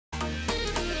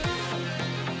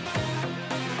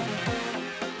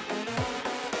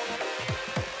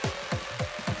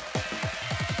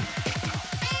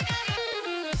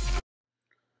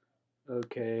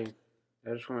Okay,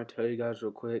 I just want to tell you guys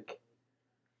real quick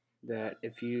that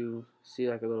if you see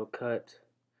like a little cut,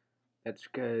 that's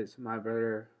because my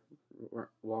brother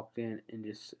walked in and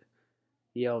just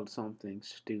yelled something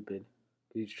stupid.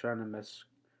 He's trying to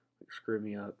screw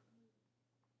me up.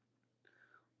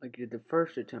 Like he did the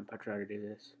first attempt I tried to do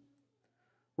this.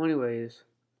 Well, anyways,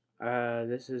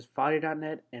 this is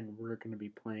Foddy.net, and we're going to be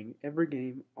playing every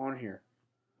game on here,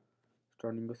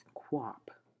 starting with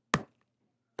Quap.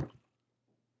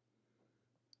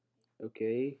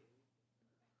 Okay,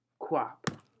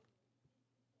 Quap.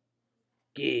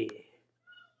 Yeah.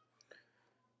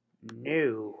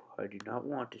 No, I do not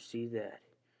want to see that,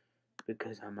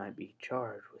 because I might be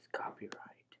charged with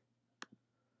copyright,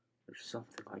 or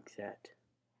something like that.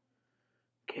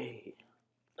 Okay,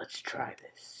 let's try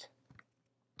this.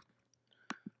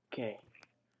 Okay.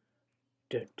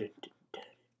 Dun, dun, dun, dun,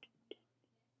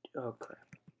 dun. Oh crap.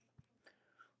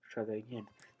 Let's try that again.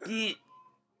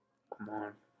 Come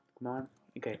on. Come on.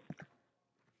 Okay.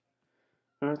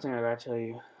 Another thing I gotta tell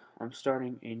you, I'm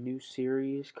starting a new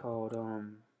series called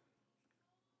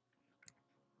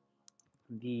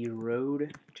The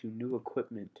Road to New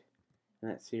Equipment.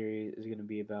 And that series is gonna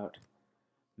be about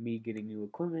me getting new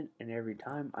equipment, and every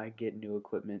time I get new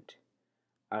equipment,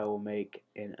 I will make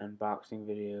an unboxing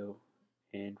video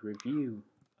and review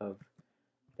of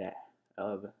that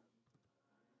of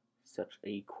such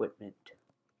equipment.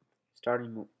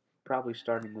 Probably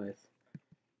starting with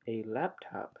a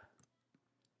laptop,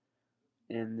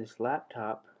 and this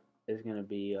laptop is gonna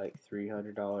be like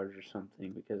 $300 or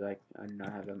something, because I do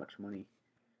not have that much money,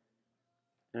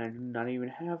 and I do not even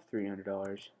have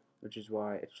 $300, which is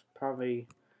why it's probably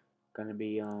gonna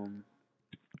be in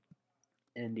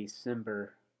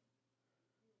December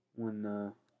when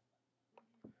the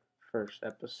first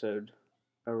episode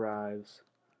arrives,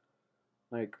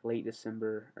 like late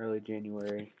December, early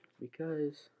January,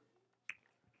 because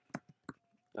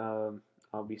I'll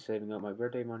be saving up my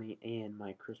birthday money and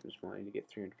my Christmas money to get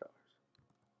 $300.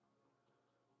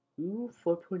 Ooh,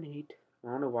 4.8. I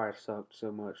don't know why I sucked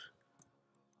so much.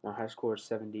 My high score is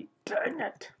 70. Dang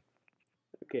it!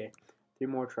 Okay, 3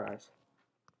 more tries.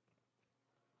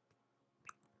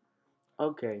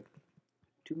 Okay,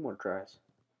 2 more tries.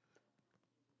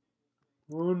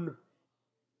 1.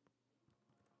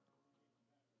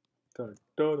 Two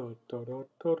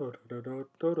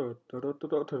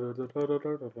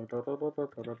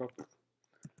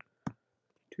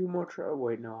more try. Oh,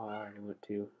 wait, no, I already went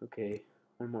 2. Okay,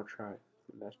 1 more try.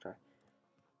 Last try.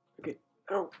 Okay.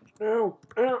 Oh, no,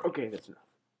 no. Okay, that's enough.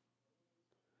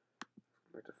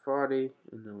 Back to Foddy,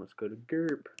 and then let's go to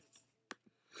Gerp.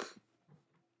 Let's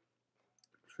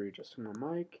readjust my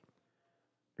mic.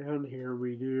 And here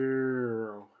we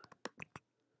go.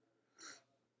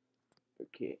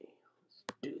 Okay, let's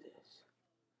do this.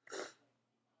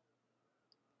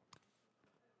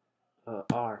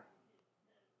 R.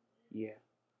 Yeah.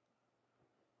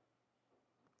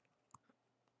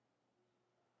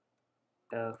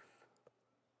 F.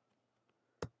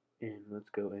 In. Let's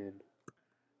go in.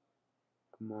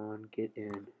 Come on, get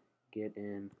in. Get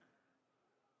in.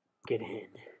 Get in.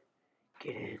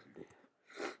 Get in.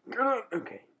 Get in.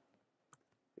 Okay.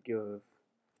 Go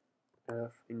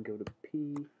F and go to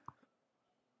P.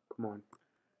 Come on.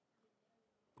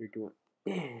 You're doing.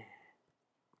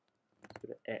 Let's go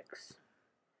to X.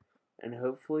 And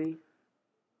hopefully,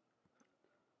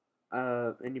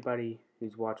 anybody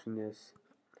who's watching this,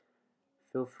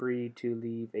 feel free to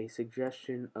leave a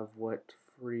suggestion of what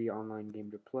free online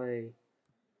game to play,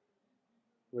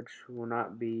 which will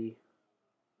not be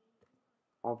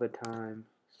all the time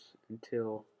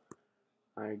until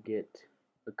I get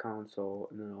a console,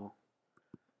 and then I'll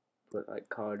put like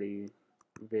Call of Duty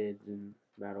vids and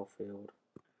Battlefield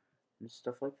and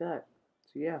stuff like that.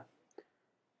 So yeah,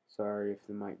 sorry if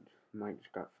the mic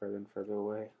just got further and further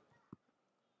away.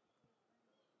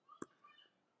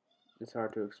 It's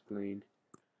hard to explain.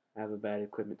 I have a bad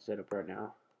equipment setup right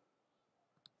now,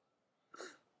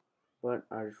 but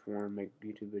I just want to make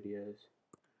YouTube videos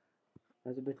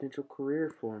as a potential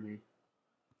career for me.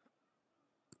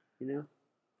 You know?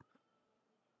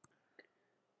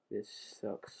 This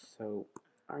sucks. So,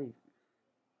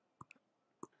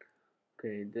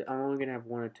 okay, I'm only gonna have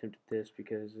one attempt at this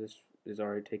because this is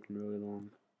already taking really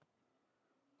long.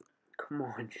 Come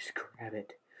on, just grab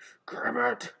it. Grab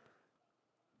it!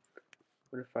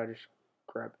 What if I just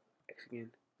grab X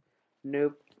again?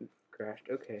 Nope. Crashed.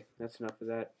 Okay, that's enough of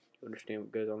that. You understand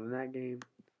what goes on in that game.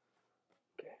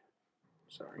 Okay.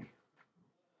 Sorry.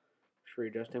 Just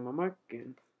readjusting my mic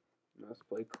again. Now let's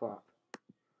play Clop.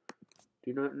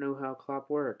 Do not know how Clop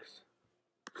works.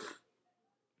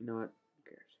 You know what? Who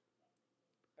cares?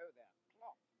 Oh there,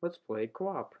 Let's play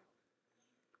co-op.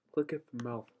 Click at the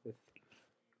mouth with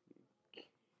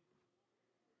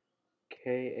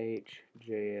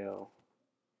KHJL.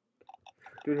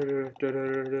 Come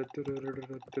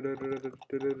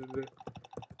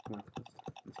on,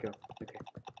 let's go. Okay.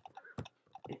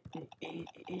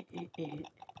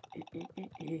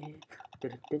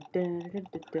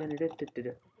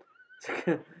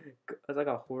 It's like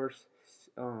a horse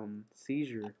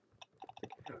seizure.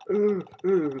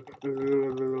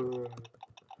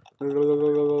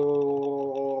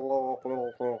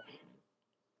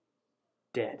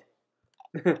 Dead.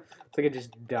 It's like it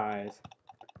just dies.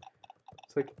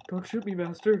 It's like, don't shoot me,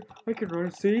 master. I can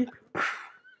run, see?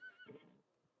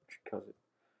 She kills it.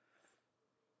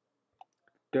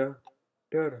 Da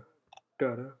da da da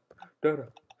da da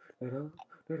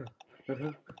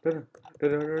da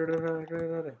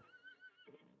da da.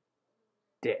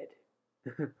 Dead.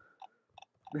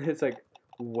 It's like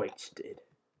wasted.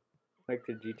 Like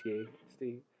the GTA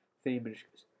theme, and it just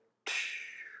goes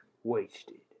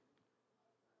wasted.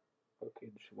 Okay,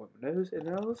 just wipe my nose, and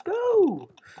now let's go!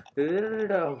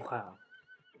 Wow.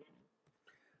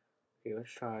 Okay,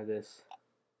 let's try this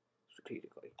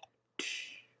strategically.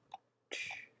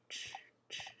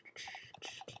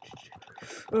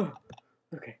 Oh,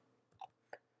 okay.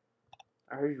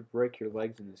 I heard you break your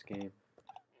legs in this game.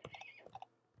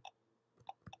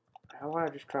 How about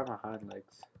I just try my hind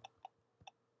legs?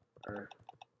 Or...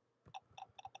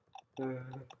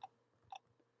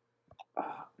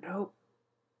 nope.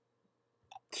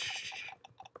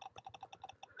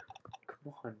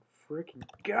 Come on, freaking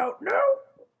go! No!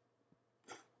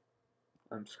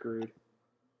 I'm screwed.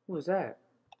 What was that?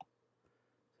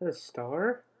 Is that a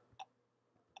star?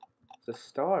 It's a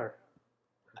star.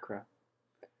 Oh, crap.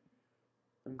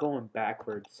 I'm going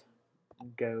backwards.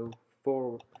 Go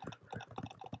forward.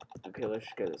 Okay, let's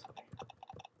just go this way.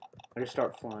 I just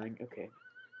start flying. Okay.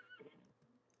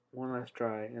 One last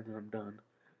try, and then I'm done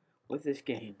with this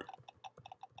game.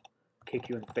 Kick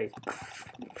you in the face.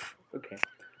 Okay.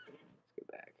 Let's go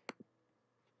back.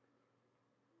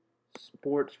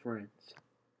 Sports friends.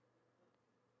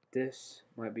 This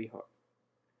might be hard.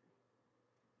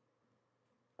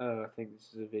 Oh, I think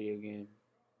this is a video game.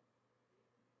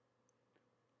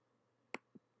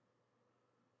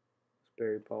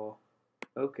 Sperry Paul.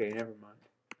 Okay, never mind.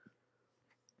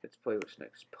 Let's play what's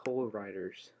next. Pole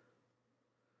Riders.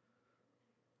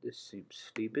 This seems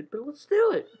stupid, but let's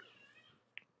do it.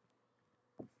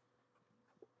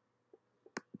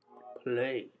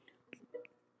 Play.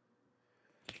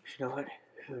 You know what?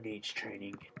 Who needs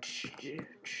training?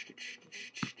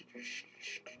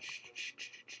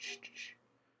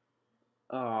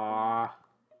 Ah.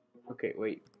 Okay,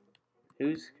 wait.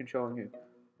 Who's controlling who?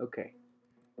 Okay.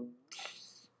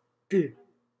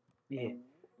 Yeah.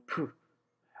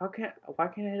 Why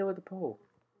can't I hit it with the pole?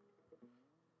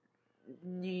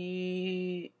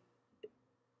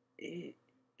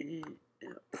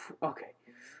 Okay.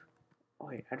 Oh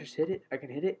wait, I just hit it? I can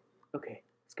hit it? Okay,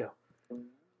 let's go.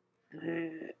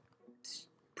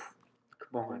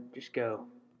 Come on, just go.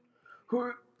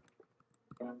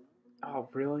 Oh,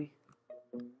 really?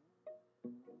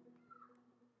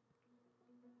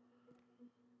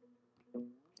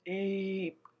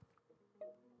 Hey.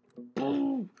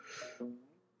 Boom.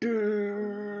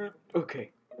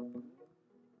 Okay.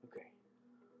 Okay.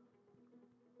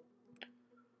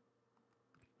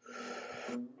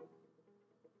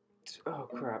 Oh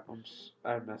crap!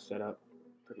 I messed that up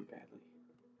pretty badly.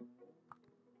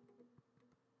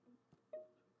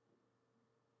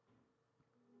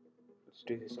 Let's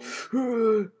do this.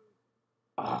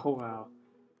 Oh wow!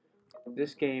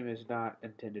 This game is not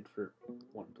intended for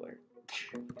one player.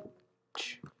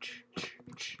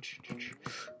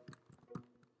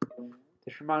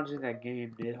 This reminds me of that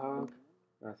game Nidhogg.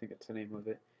 I think that's the name of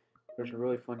it. There's a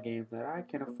really fun game that I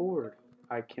can afford.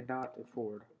 I cannot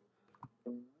afford.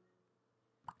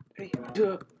 Hey,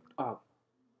 oh.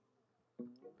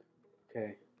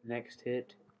 Okay, next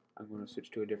hit. I'm gonna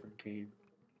switch to a different game.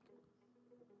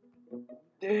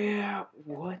 Yeah,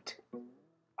 what?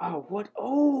 Oh, what?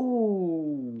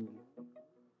 Oh!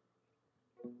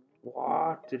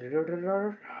 What?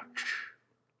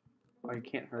 Oh, you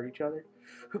can't hurt each other?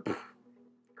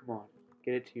 Come on,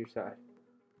 get it to your side.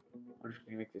 I'm just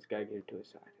gonna make this guy get it to his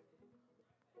side.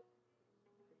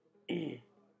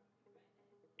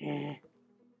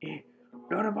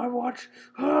 Not on my watch!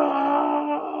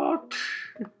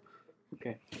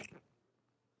 Okay, let's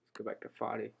go back to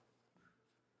Foddy.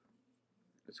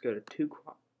 Let's go to 2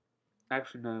 quap.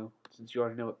 Actually, no, since you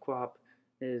already know what quap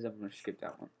is, I'm gonna skip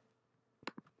that one.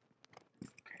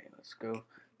 Okay, let's go.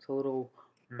 It's a little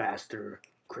Master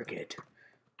Cricket.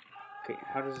 Okay,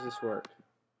 how does this work?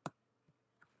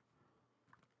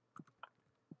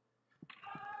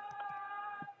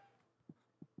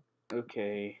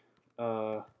 Okay,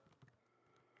 okay,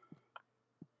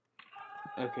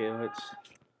 let's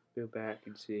go back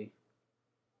and see.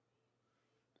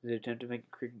 The attempt to make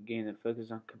a cricket game that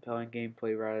focuses on compelling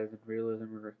gameplay rather than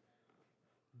realism or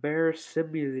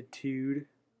verisimilitude.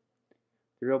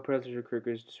 The real purpose of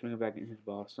cricket is to swing it back into the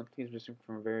ball. Something is missing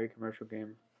from a very commercial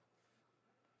game.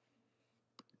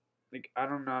 Like, I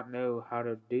do not know how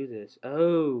to do this.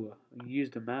 Oh, you use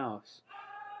the mouse.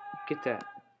 Get that.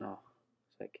 Oh,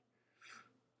 it's like,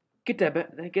 get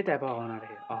that ball out of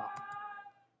here. Oh,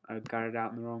 I got it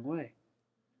out in the wrong way.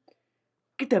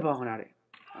 Get that ball out of here.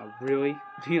 Oh, really?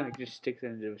 He like just sticks it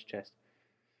into his chest.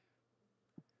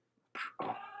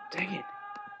 Oh, dang it.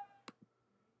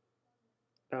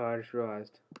 Oh, I just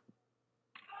realized.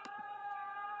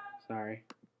 Sorry.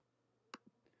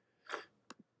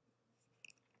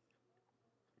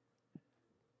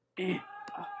 Oh,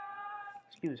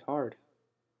 this game is hard.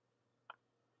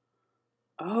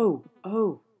 Oh,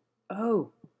 oh,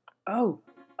 oh, oh,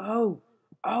 oh,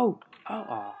 oh, oh,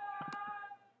 oh,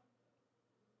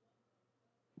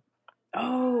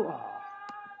 oh,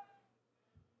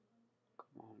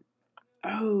 come on.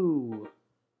 Oh,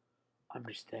 I'm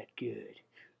just that good.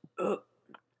 Oh,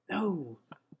 no,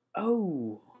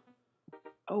 oh,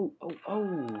 oh,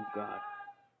 God.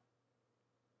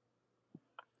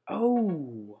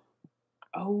 Oh,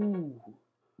 oh,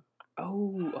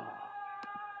 oh.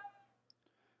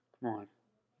 Come on,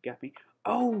 got me.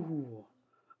 Oh,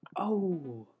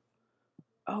 oh,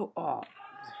 oh.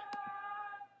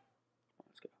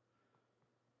 Let's go.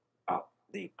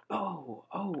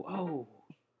 Oh.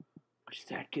 Just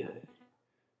that good.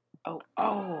 Oh.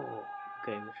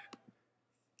 Okay,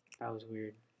 that was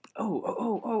weird.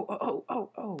 Oh.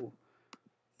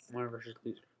 Winner versus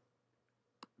loser.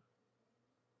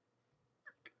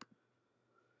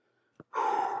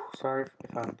 Sorry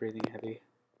if I'm breathing heavy.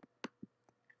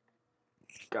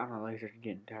 God, my legs are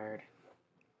getting tired.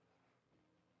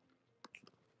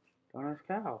 Don't ask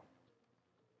how.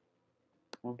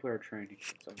 One player training.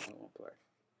 It's only one player.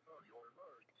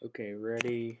 Okay,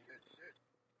 ready.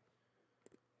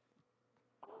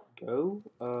 Go.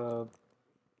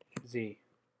 Z.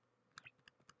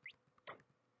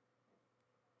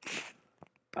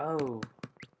 Oh.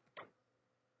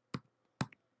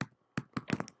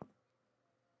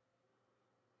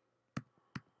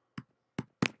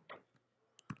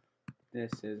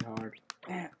 This is hard.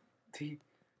 T.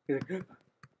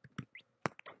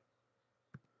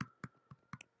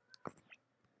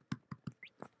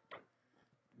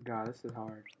 God, this is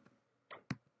hard.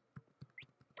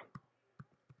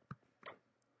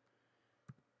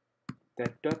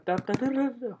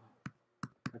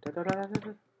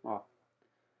 Oh.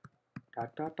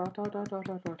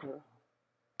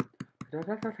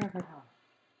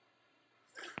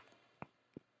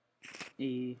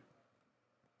 E.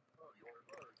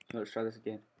 Let's try this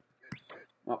again.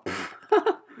 Oh.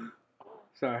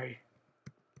 Sorry.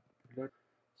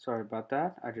 Sorry about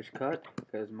that. I just cut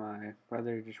because my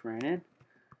brother just ran in.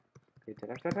 Okay,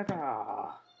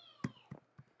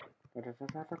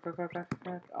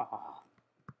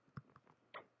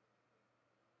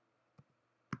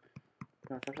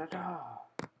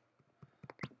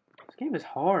 This game is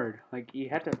hard. Like, you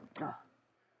have to.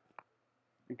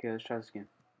 Okay, let's try this again.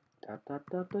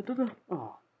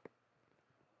 Oh.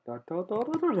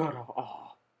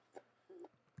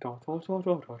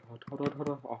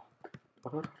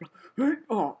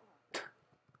 Oh.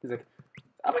 He's like,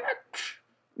 oh my god.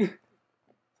 It's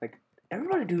like,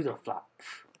 everybody do the flop.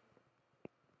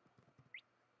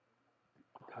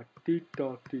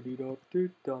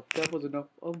 That was enough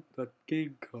of that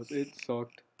game cause it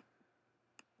sucked.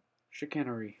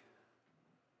 Chicanery.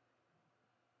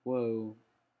 Whoa.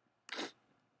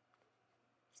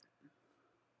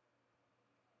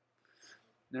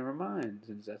 Never mind,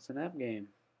 since that's an app game.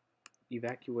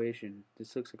 Evacuation.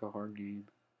 This looks like a hard game.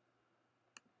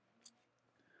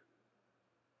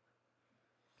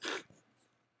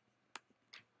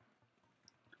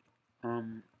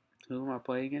 Who am I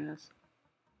playing as?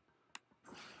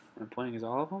 I'm playing as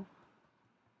all of them?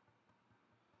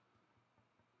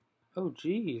 Oh,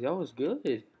 geez, that was good.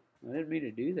 I didn't mean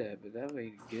to do that, but that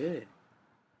made it good.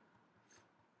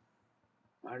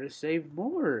 I just saved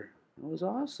more. That was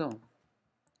awesome.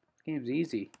 This game's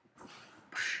easy.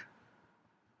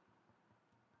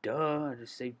 Duh, I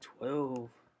just saved 12.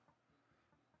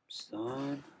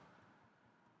 Son.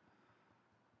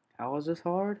 How was this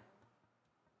hard?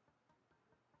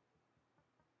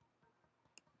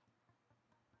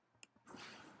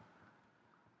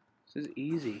 This is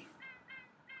easy.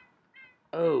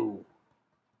 Oh.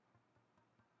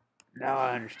 Now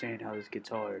I understand how this gets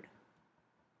hard.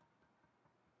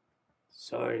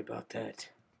 Sorry about that.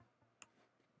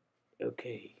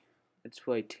 Okay. Let's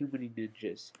play Too Many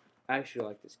Ninjas. I actually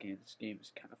like this game. This game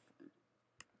is kind of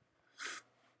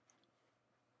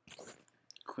fun.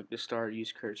 Click to start,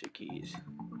 use cursor keys.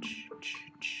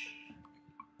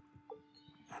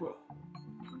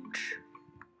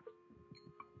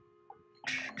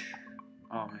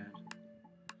 Oh man.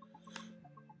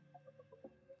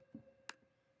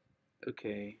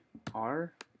 Okay.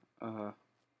 R?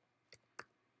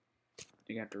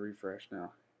 You have to refresh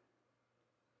now.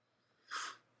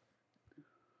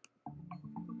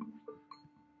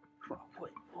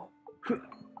 Wait, oh.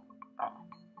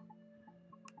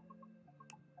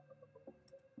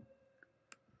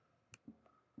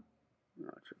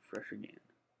 Let's refresh again.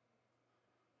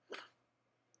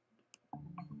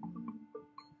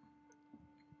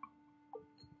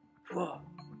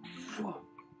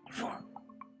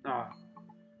 Ah.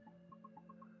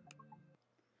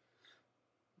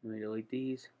 Let me delete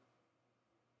these.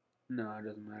 No, it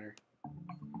doesn't matter.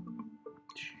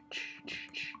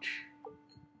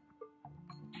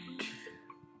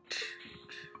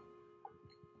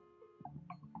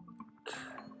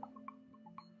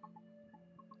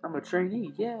 I'm a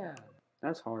trainee, yeah.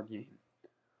 That's a hard game.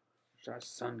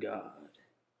 Sun God.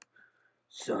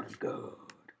 Son of God.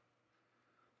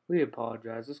 We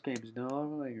apologize. This game's no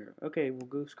longer. Okay, well,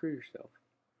 go screw yourself.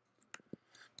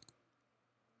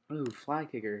 Ooh, fly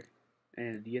kicker.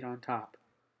 And get on top.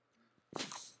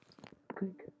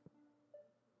 Clink.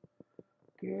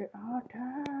 Get on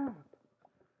top.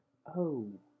 Oh.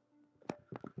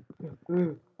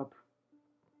 Up.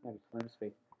 Gotta slam his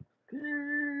face.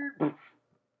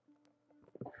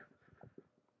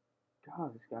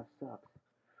 God, this guy sucks.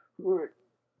 Oh, man.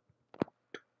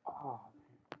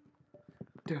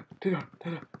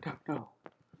 No.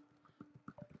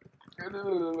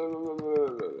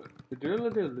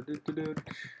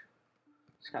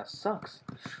 This guy sucks.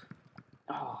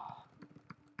 Oh.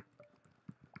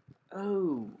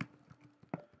 Oh.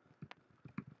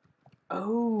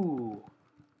 Oh.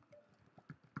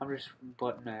 I'm just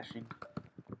button mashing.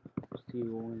 See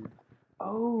who will win.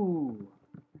 Oh.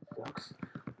 That sucks.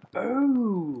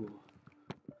 Oh.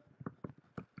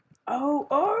 Oh.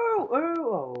 Oh. Oh.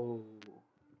 Oh.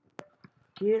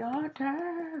 Get on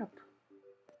top.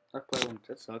 I've played once.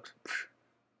 That sucks.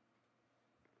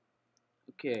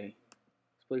 Okay.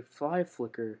 Let's play Fly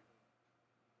Flicker.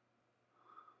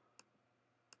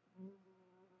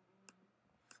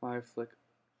 Fly Flicker.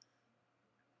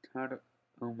 How to...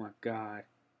 Oh my god.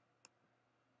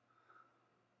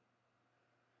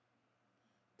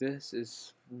 This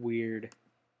is weird.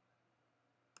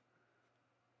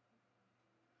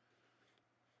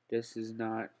 This is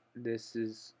not... This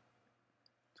is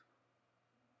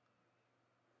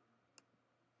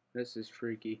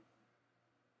freaky.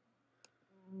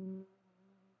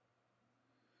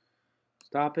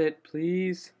 Stop it,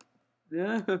 please.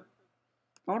 No.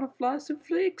 I want to fly some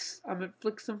flicks. I'm gonna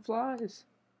flick some flies.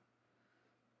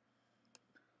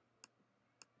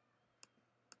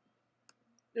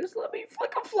 Just let me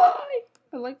flick a fly.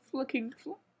 I like flicking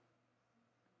flies.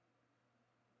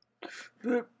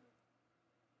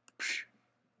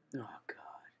 Oh, God.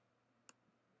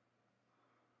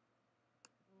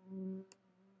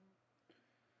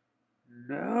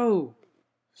 No.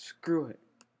 Screw it.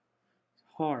 It's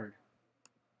hard.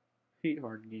 I hate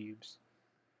hard games.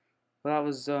 Well, that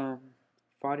was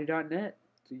Foddy.net.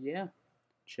 So yeah,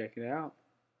 check it out.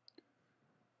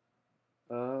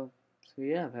 So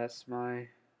yeah, that's my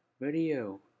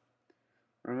video.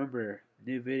 Remember,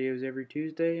 new videos every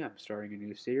Tuesday. I'm starting a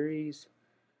new series.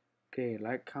 Okay,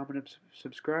 like, comment, and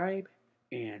subscribe,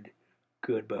 and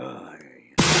goodbye.